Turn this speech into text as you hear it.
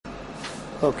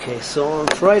Okay, so on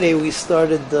Friday we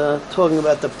started talking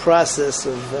about the process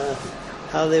of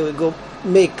how they would go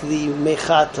make the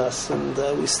mechatas,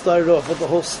 and we started off with the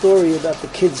whole story about the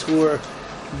kids who were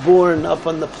born up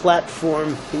on the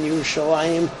platform in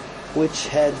Yerushalayim, which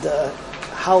had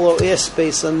hollow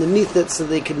airspace underneath it, so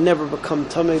they could never become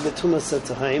tamei b'tumas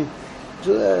atahim.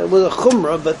 It was a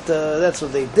chumrah, but that's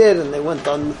what they did, and they went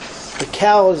on the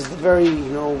cows, the very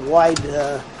wide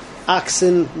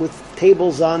oxen with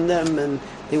tables on them, and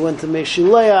they went to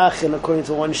Meshileach, and according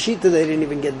to one shita, they didn't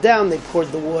even get down. They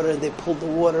poured the water, they pulled the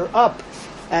water up,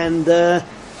 and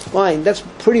fine. That's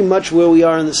pretty much where we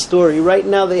are in the story. Right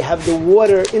now they have the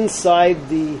water inside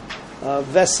the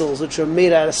vessels, which are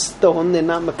made out of stone. They're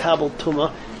not makabel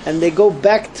tuma, and they go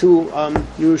back to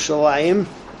Yerushalayim,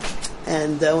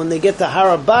 and when they get to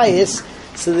Har HaBayis,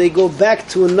 so they go back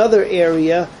to another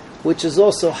area, which is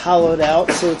also hollowed out,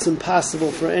 so it's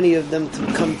impossible for any of them to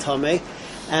become tamei.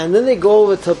 And then they go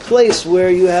over to a place where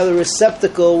you have a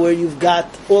receptacle where you've got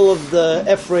all of the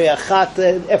Efrei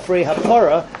Achata, Efrei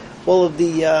Hapara, all of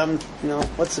the,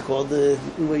 what's it called?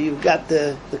 Where you've got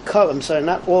the cup. I'm sorry,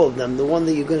 not all of them. The one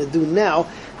that you're going to do now,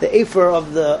 the Efer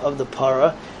of the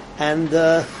para, and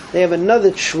they have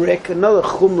another trick, another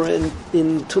chumrah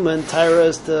in Tumah and Taira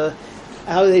as to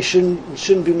how they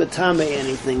shouldn't be matame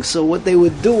anything. So what they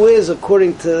would do is,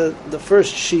 according to the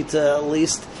first shita at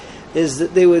least, is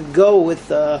that they would go with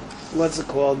They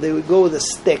would go with a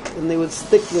stick, and they would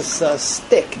stick this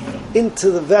stick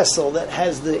into the vessel that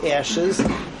has the ashes.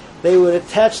 They would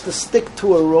attach the stick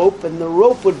to a rope, and the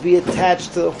rope would be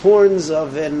attached to the horns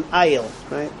of an ayil,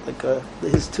 right? Like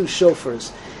his two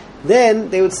shofars. Then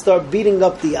they would start beating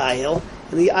up the ayil,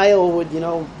 and the ayil would,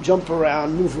 jump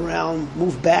around,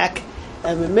 move back,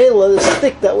 and Memela, the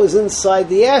stick that was inside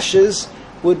the ashes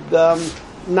would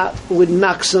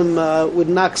knock some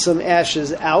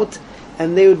ashes out,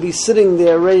 and they would be sitting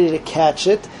there ready to catch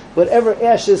it. Whatever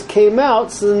ashes came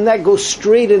out, so then that goes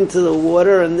straight into the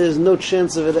water, and there's no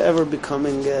chance of it ever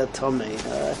becoming tamei.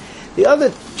 The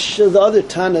other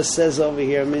Tana says over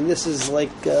here, this is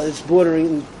like it's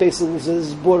bordering, basically this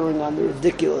is bordering on the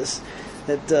ridiculous.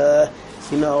 That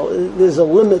there's a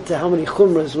limit to how many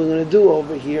chumras we're going to do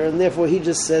over here, and therefore he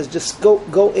just says, just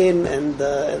go in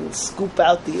and scoop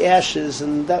out the ashes,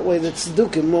 and that way the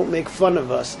tzdukim won't make fun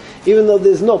of us. Even though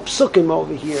there's no psukim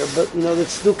over here, but the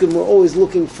tzdukim were always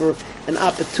looking for an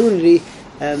opportunity,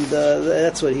 and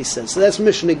that's what he says. So that's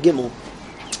Mishnah Gimel.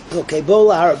 Okay,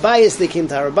 Bola Har HaBayis, they came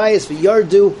to Har HaBayis for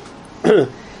Yardu,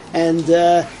 and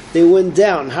they went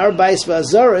down. Har HaBayis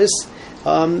v'Azaris.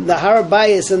 The Har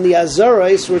HaBayis and the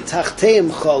Azarais were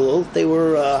tachteim cholul. They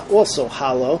were also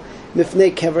hollow,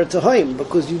 mifnei kever tahoim,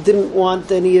 because you didn't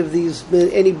want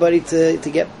anybody to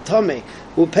get tamei.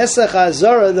 Pesach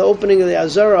Azara, the opening of the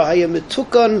Azara,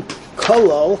 hayamitukan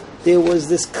kolol. There was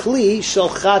this kli shel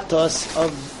chatos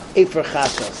of efer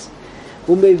chatos.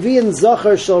 Umevian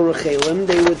zachar shel rechelim.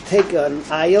 They would take an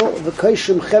ayil,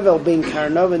 v'koishim chevel bein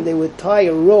karnav, and they would tie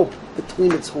a rope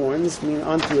between its horns,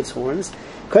 onto its horns.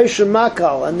 Kaishim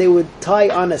makal, and they would tie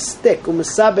on a stick,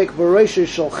 umasabek v'roisha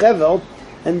shel chevel,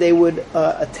 and they would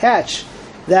attach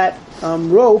that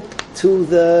rope to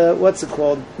the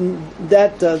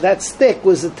that stick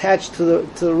was attached to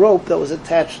the rope that was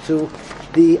attached to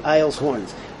the ayil's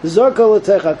horns. Zorko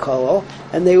l'techa kolol,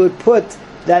 and they would put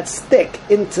that stick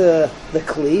into the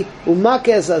kli,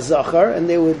 umakez azachar, and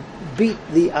they would beat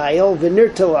the ayil,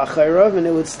 v'nirtel acharav, and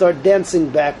it would start dancing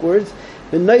backwards.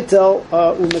 V'noitel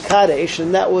umekadesh,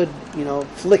 and that would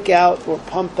flick out or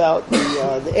pump out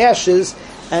the ashes,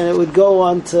 and it would go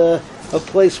on to a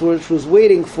place which was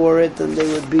waiting for it, and they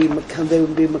would be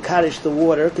mekadesh the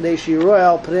water.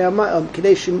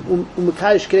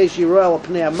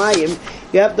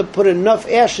 You have to put enough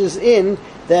ashes in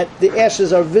that the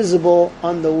ashes are visible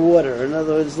on the water. In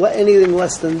other words, anything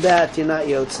less than that, you're not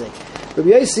yotzei. Don't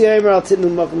give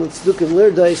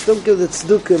the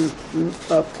tzdukim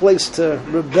a place to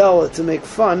rebel or to make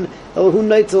fun.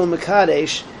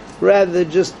 Rather,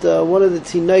 just one of the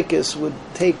tinaikas would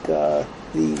take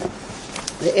the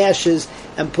ashes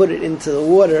and put it into the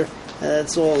water.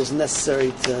 That's all is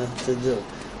necessary to do.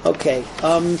 Okay,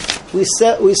 we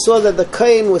saw that the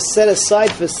kohen was set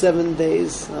aside for 7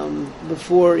 days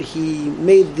before he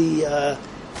made the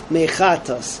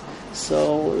mechatas.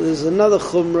 So there's another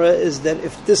chumrah, is that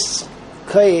if this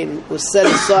kohen was set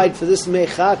aside for this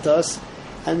mechatas,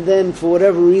 and then for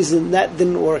whatever reason that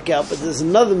didn't work out, but there's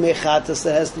another mechatas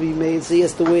that has to be made, so he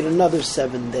has to wait another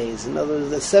 7 days. In other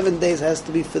words, the 7 days has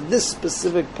to be for this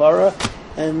specific para,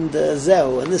 and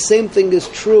zeu. And the same thing is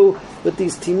true with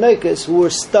these tinokas who were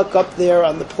stuck up there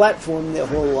on the platform their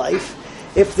whole life,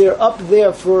 if they're up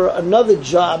there for another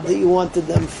job that you wanted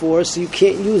them for, so you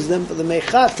can't use them for the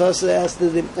mechatos, it has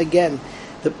to, again,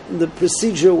 the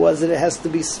procedure was that it has to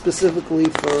be specifically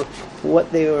for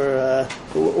what they were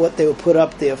put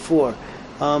up there for.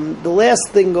 The last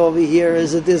thing over here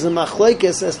is that there's a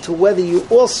machlokes as to whether you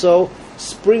also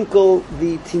sprinkle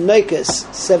the tinaikas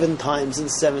 7 times in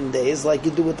 7 days, like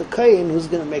you do with the kayin, who's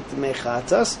going to make the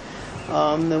mechatas.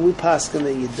 And we paskin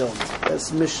that you don't.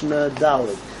 That's Mishnah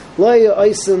Daled. Lo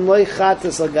ya'osin lo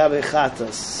chatas al gabe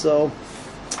chatas. So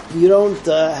you don't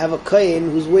have a kayin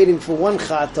who's waiting for one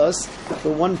chatas,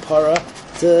 for one para,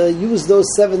 to use those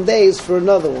 7 days for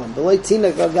another one. Nor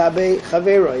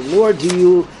do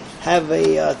you have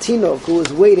a tinok who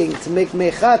is waiting to make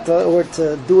mechata, or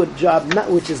to do a job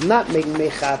which is not making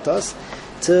mechatas,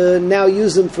 to now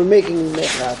use them for making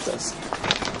mechatas.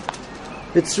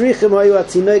 B'tzrichim hayu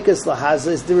atinoikas lahaza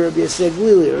is the Rabbi Yosef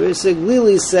Glili. Rabbi Yosef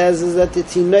Glili says is that the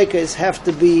tinoikas have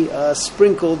to be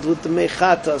sprinkled with the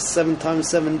mechatas 7 times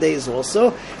 7 days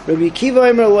also. Rabbi Kiva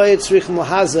Omer lo yitzrichim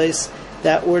lahazais,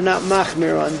 that we're not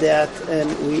machmir on that, and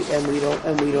we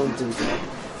don't do that.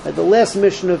 The last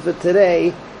Mishnah for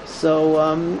today. So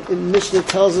Mishnah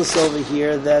tells us over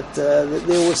here that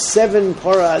there were 7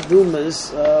 para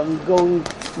adumas going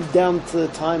down to the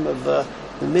time of the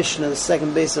Mishnah, the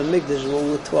second base of Mikdash, what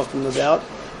we're talking about.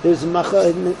 There's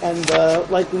macha, and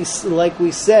like we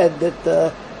said,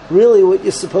 that really what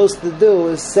you're supposed to do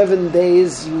is 7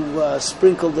 days you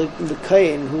sprinkle the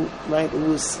kain who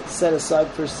was set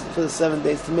aside for the 7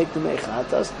 days to make the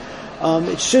mechatas.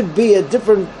 It should be a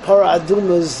different para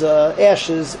aduma's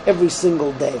ashes every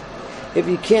single day. If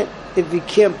you can't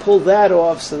pull that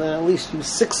off, so then at least use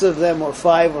 6 of them, or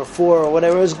 5 or 4 or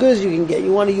whatever, as good as you can get.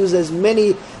 You want to use as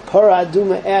many para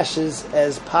aduma ashes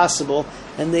as possible,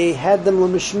 and they had them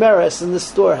l'mishmeres in the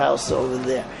storehouse over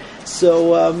there.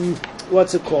 So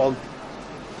what's it called?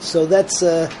 So that's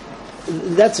the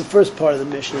first part of the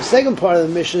Mishnah. The second part of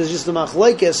the Mishnah is just the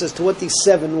machlokes as to what these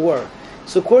 7 were.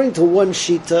 So according to one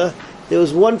shita, there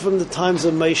was one from the times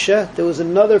of Moshe, there was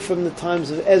another from the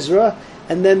times of Ezra,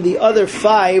 and then the other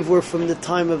 5 were from the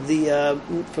time of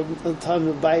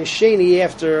Bayis Sheni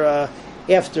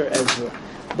after Ezra.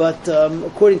 But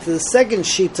according to the second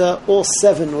shita, all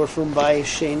 7 were from Bayis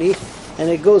Sheni, and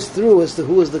it goes through as to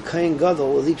who was the Kohen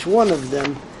Gadol with each one of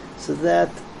them. So that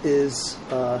is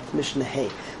Mishnah Hay.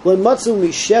 When Matzu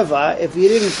Misheva, if you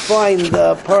didn't find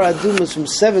paradumas from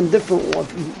 7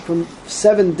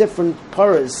 different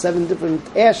paras, 7 different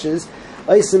ashes,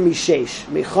 Aisa Mishesh,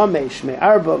 Mechamesh,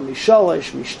 Me'arba,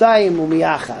 Mishalosh, Mishtayim,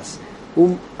 Umiachas,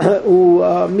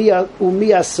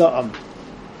 Umiyasa'am.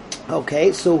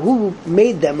 Okay, so who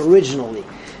made them originally?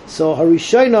 So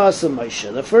Harishayna asa Moshe.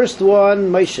 The first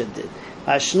one Moshe did.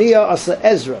 Ashniya asa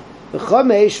Ezra.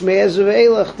 Mechamesh, Me'ezra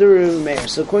ve'elach d'Reb Meir.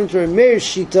 So according to Reb Meir's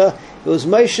shita, it was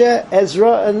Moshe,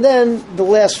 Ezra, and then the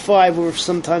last 5 were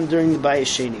sometime during the Bayis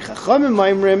Sheni. Chachamim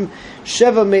Maimrim,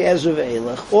 Sheva me Ezra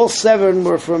ve'elach. All 7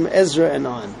 were from Ezra and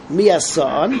on.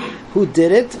 Miyasan, who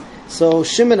did it? So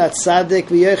Shimon HaTzadik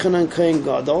v'Yochanan Kohen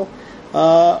Gadol,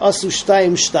 Asu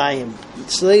Shtayim.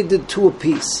 So they did 2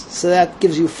 apiece. So that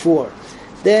gives you 4.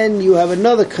 Then you have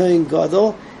another Kohen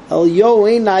Gadol, El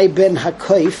Yoenai ben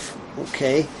Hakayf.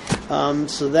 Okay,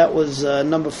 so that was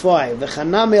number 5. The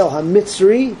Chanamel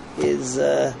HaMitzri is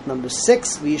number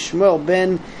 6. V'Yishmael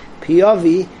ben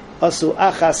Piavi Asu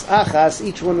Achas.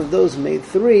 Each one of those made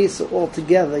 3. So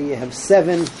altogether you have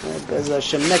 7. As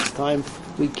Hashem, next time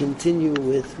we continue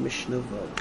with Mishnah Vov.